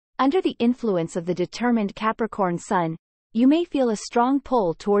Under the influence of the determined Capricorn Sun, you may feel a strong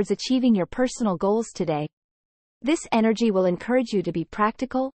pull towards achieving your personal goals today. This energy will encourage you to be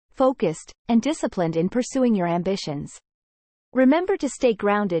practical, focused, and disciplined in pursuing your ambitions. Remember to stay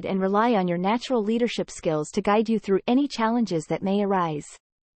grounded and rely on your natural leadership skills to guide you through any challenges that may arise.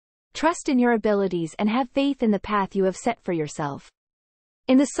 Trust in your abilities and have faith in the path you have set for yourself.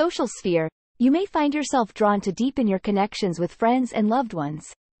 In the social sphere, you may find yourself drawn to deepen your connections with friends and loved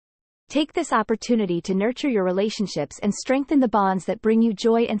ones. Take this opportunity to nurture your relationships and strengthen the bonds that bring you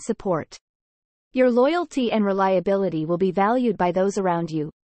joy and support. Your loyalty and reliability will be valued by those around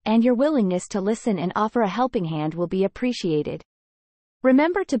you, and your willingness to listen and offer a helping hand will be appreciated.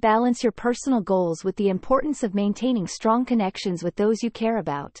 Remember to balance your personal goals with the importance of maintaining strong connections with those you care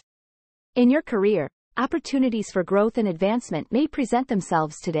about. In your career, opportunities for growth and advancement may present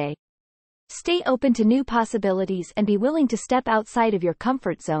themselves today. Stay open to new possibilities and be willing to step outside of your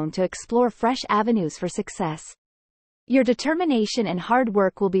comfort zone to explore fresh avenues for success. Your determination and hard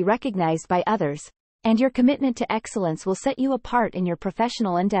work will be recognized by others, and your commitment to excellence will set you apart in your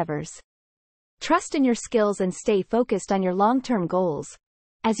professional endeavors. Trust in your skills and stay focused on your long-term goals,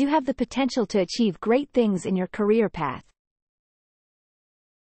 as you have the potential to achieve great things in your career path.